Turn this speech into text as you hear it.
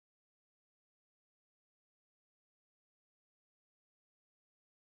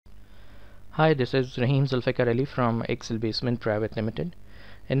Hi, this is Rahim Zulfikar Ali from Excel Basement Private Limited.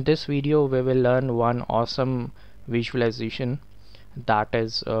 In this video, we will learn one awesome visualization that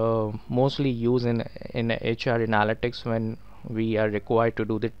is mostly used in HR analytics when we are required to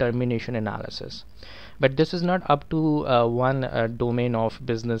do the termination analysis. But this is not up to one domain of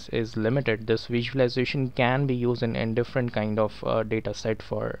business is limited. This visualization can be used in different kind of data set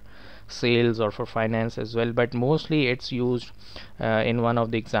for sales or for finance as well, but mostly it's used in one of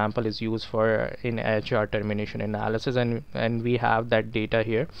the example is used for in HR termination analysis, and we have that data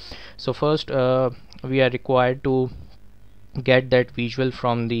here. So first we are required to get that visual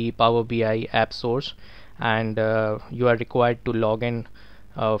from the Power BI app source, and you are required to log in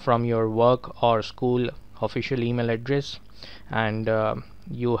from your work or school official email address, and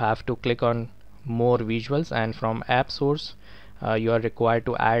you have to click on more visuals, and from app source you are required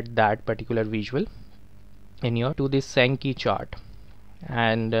to add that particular visual in your to this Sankey chart,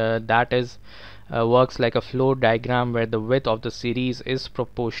 and that is works like a flow diagram where the width of the series is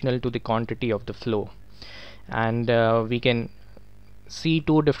proportional to the quantity of the flow, and we can see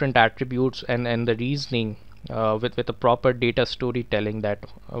two different attributes and the reasoning with a proper data storytelling that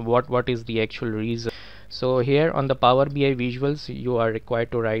what is the actual reason. So here on the Power BI visuals, you are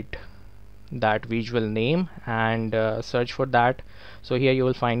required to write that visual name and search for that. So here you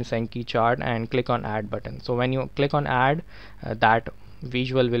will find Sankey chart and click on add button. So when you click on add, that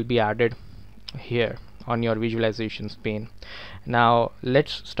visual will be added here on your visualizations pane. Now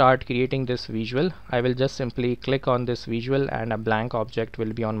let's start creating this visual. I will just simply click on this visual and a blank object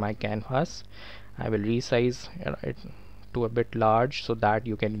will be on my canvas. I will resize it to a bit large so that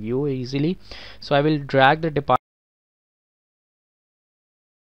you can view easily. So I will drag the department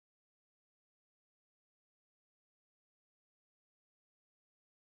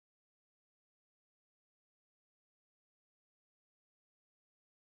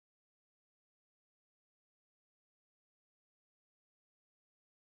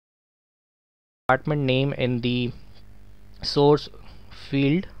name in the source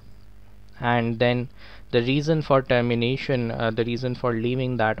field, and then the reason for termination, the reason for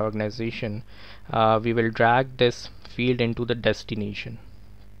leaving that organization, we will drag this field into the destination.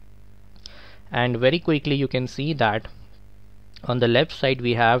 And very quickly you can see that on the left side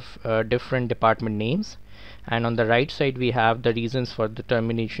we have different department names, and on the right side we have the reasons for the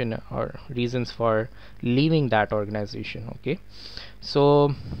termination or reasons for leaving that organization. Okay,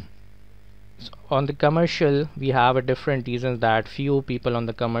 so on the commercial we have a different reasons that few people on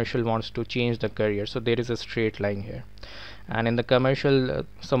the commercial wants to change the career, so there is a straight line here. And in the commercial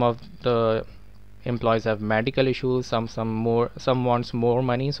some of the employees have medical issues, some wants more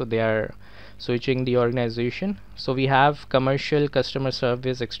money, so they are switching the organization. So we have commercial, customer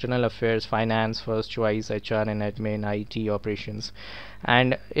service, external affairs, finance, first choice, HR and admin, IT, operations.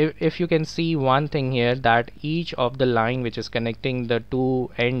 And if you can see one thing here, that each of the line which is connecting the two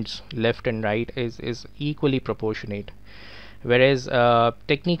ends left and right is equally proportionate, whereas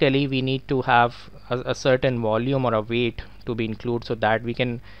technically we need to have a certain volume or a weight to be included so that we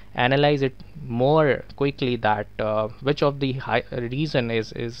can analyze it more quickly, that which of the reason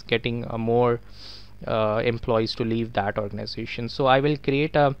is getting more employees to leave that organization. So I will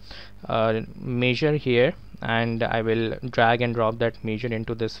create a measure here, and I will drag and drop that measure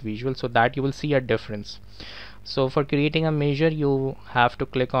into this visual so that you will see a difference. So for creating a measure, you have to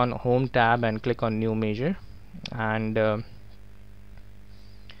click on home tab and click on new measure, and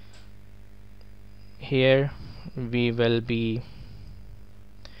here we will be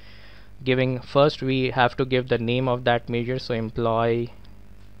giving, first we have to give the name of that measure, so employee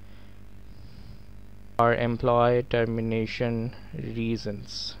or employee termination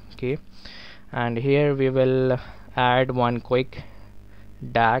reasons. Okay, and here we will add one quick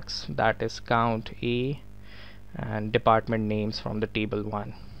DAX, that is count A, and department names from the table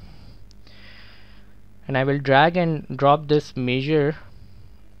 1, and I will drag and drop this measure.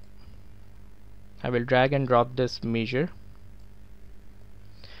 I will drag and drop this measure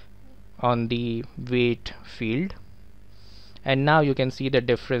on the weight field, and now you can see the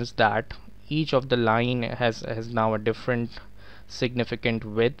difference that each of the line has now a different significant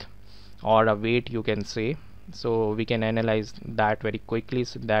width or a weight, you can say. So we can analyze that very quickly,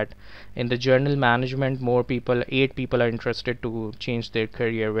 so that in the journal management more people, 8 people are interested to change their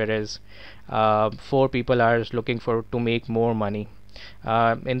career, whereas 4 people are looking for to make more money.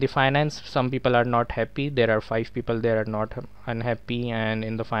 In the finance some people are not happy, there are 5 people there are not unhappy, and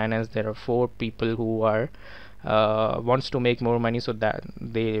in the finance there are 4 people who are wants to make more money, so that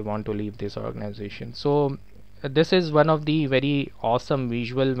they want to leave this organization. So this is one of the very awesome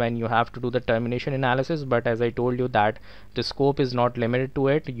visual when you have to do the termination analysis, but as I told you that the scope is not limited to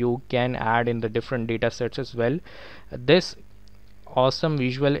it. You can add in the different data sets as well. This awesome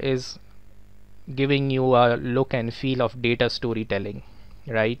visual is giving you a look and feel of data storytelling,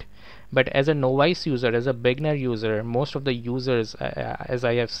 right? But as a novice user, as a beginner user, most of the users, as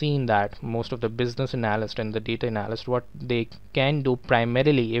I have seen that most of the business analyst and the data analyst, what they can do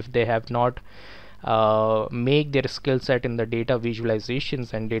primarily, if they have not make their skill set in the data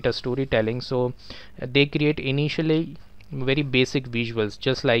visualizations and data storytelling, so they create initially very basic visuals,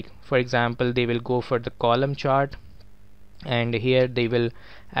 just like for example they will go for the column chart, and here they will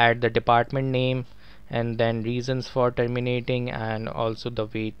add the department name and then reasons for terminating and also the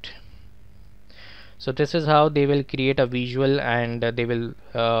weight. So this is how they will create a visual, and they will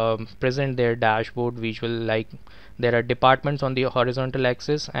present their dashboard visual. Like there are departments on the horizontal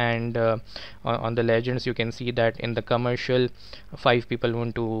axis, and on the legends you can see that in the commercial 5 people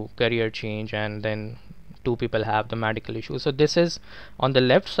want to career change, and then 2 people have the medical issue. So this is on the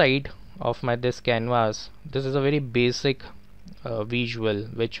left side of my this canvas. This is a very basic visual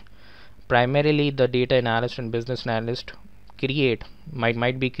which primarily the data analyst and business analyst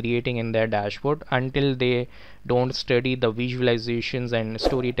might be creating in their dashboard until they don't study the visualizations and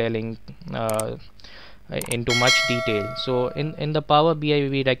storytelling into much detail. So in the Power BI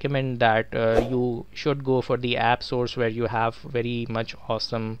we recommend that you should go for the app source, where you have very much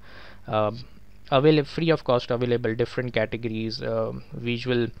awesome free of cost available different categories,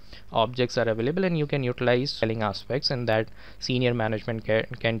 visual objects are available, and you can utilize selling aspects, and that senior management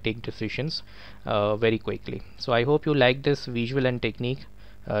can take decisions very quickly. So I hope you like this visual and technique.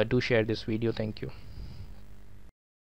 Do share this video. Thank you.